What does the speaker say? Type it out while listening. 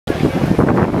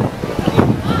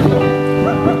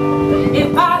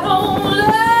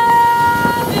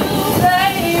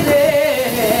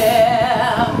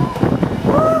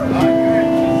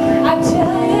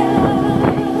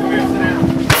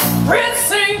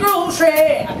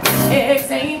poultry, eggs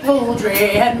ain't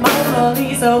poultry, and Mona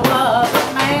Lisa was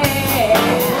a man.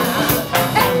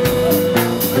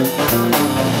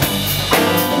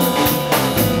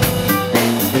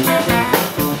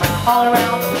 All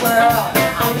around the world,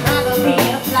 I'd rather be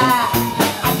a fly.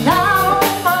 I'm not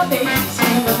on my baby,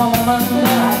 single woman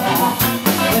that I got.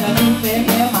 With a new thing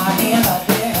in my hand, I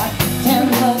did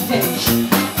temptation.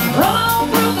 Run on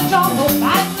through the jungle,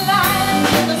 fight the lion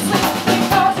in the sleep,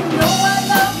 because you know I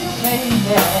love you,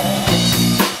 baby.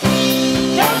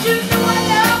 Don't you know I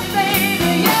love you,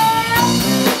 baby, yeah?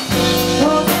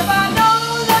 'Cause if I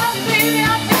don't love you, baby,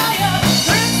 I'll tell you,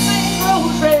 drinks ain't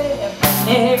grocery,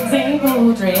 eggs ain't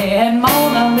poultry, and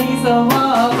Mona Lisa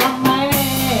was a man.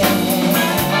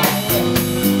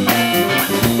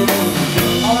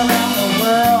 All around the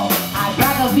world, I'd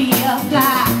rather be a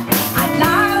fly. I'd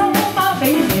lie on my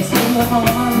baby, sing with my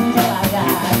woman until I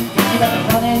die. You better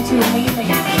run into me, baby,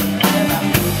 and I'll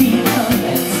be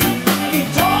convinced. You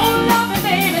don't love me,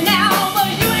 baby, now, but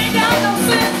you ain't got no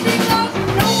sense, because you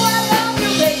know I love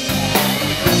you, baby.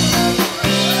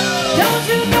 Don't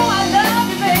you know I love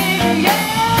you, baby, yeah?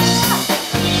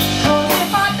 'Cause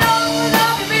if I don't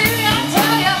love you, baby, I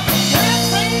tell you,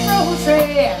 eggs ain't grocery,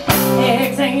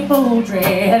 eggs ain't poultry,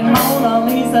 and Mona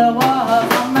Lisa was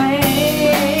a man.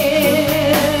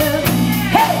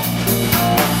 Hey!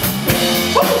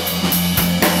 Woo!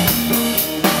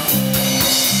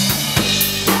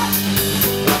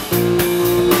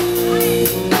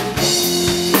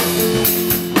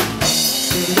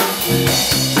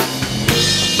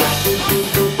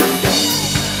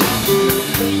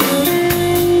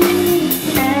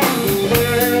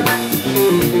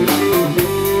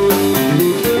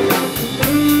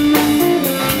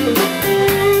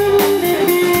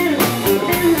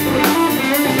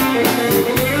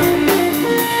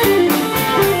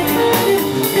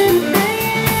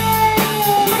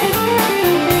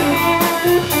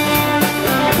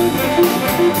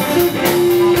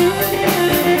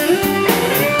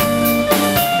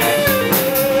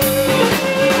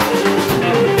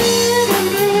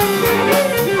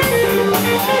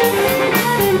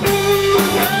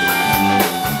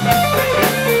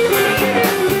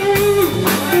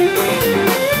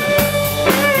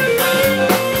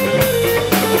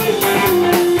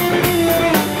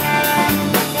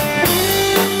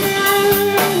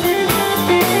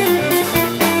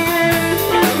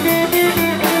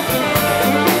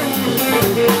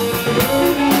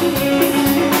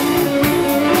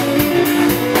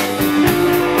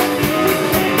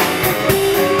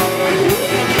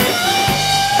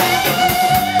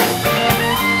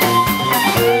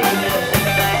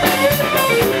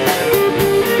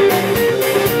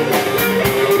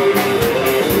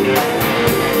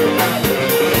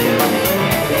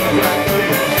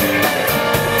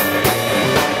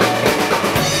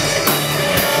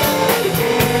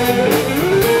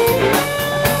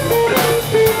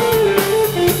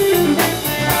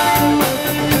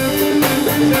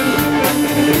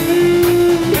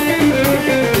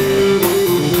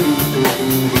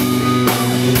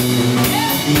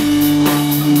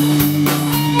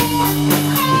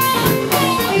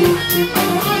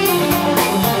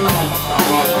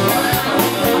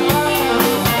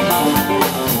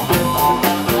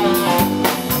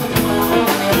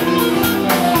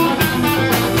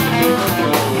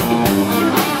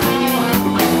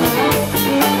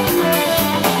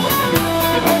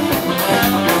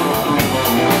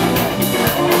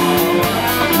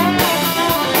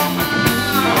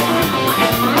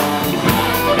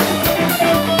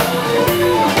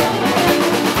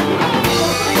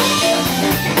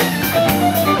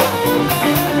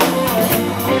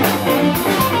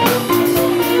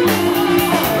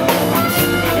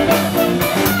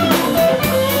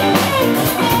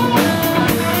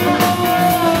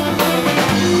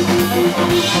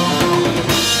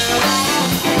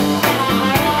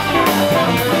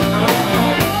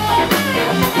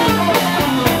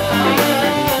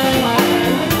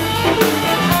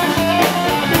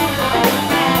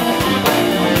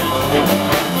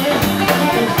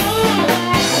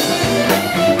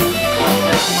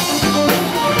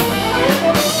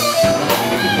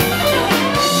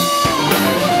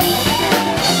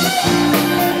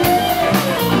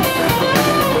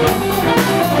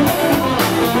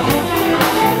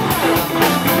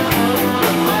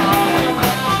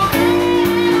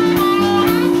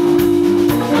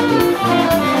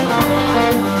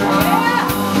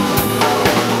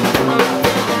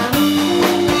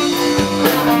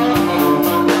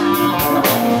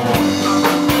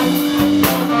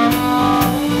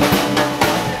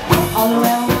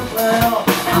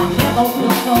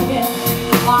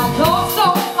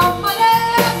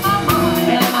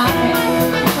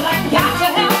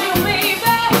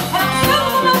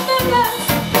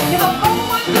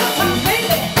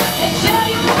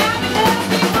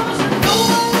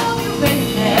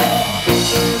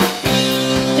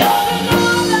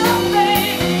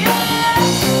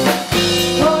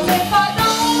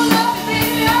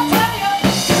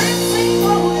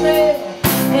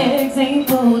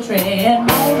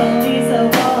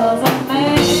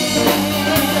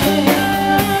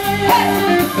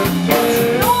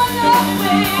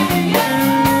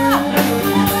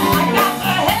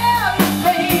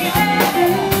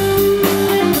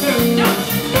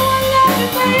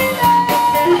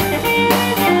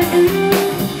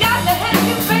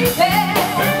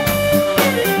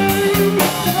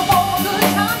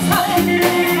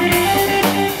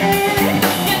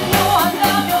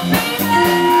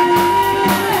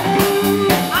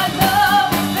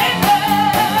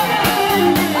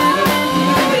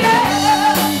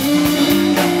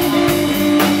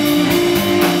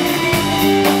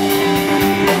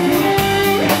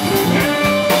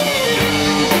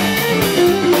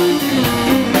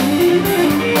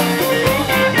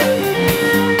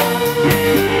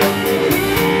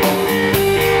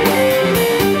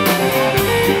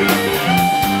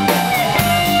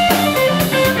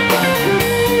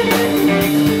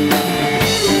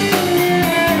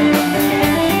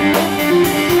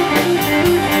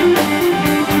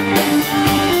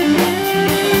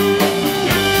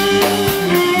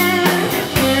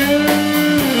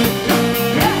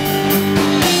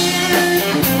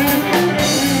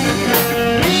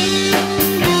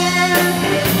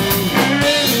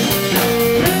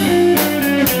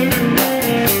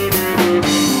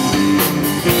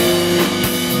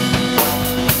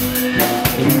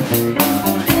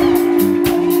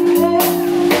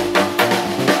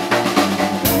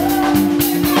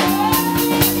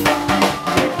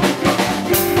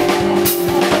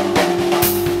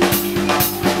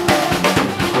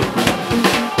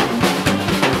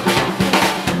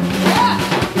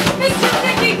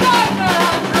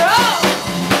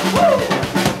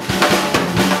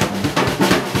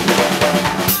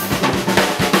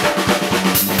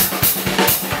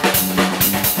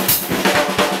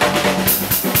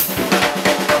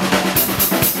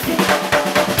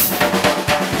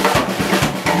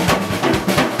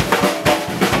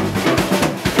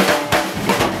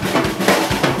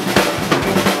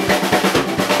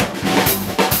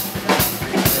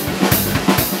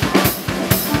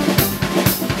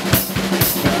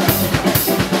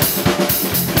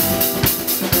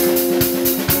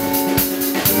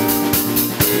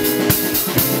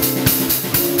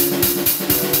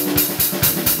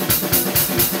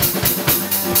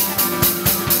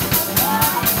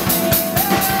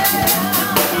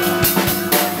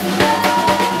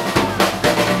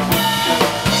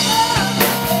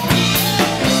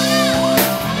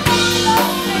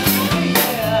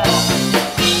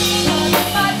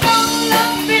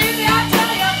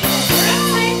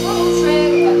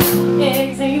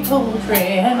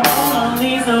 poetry and Mona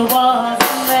Lisa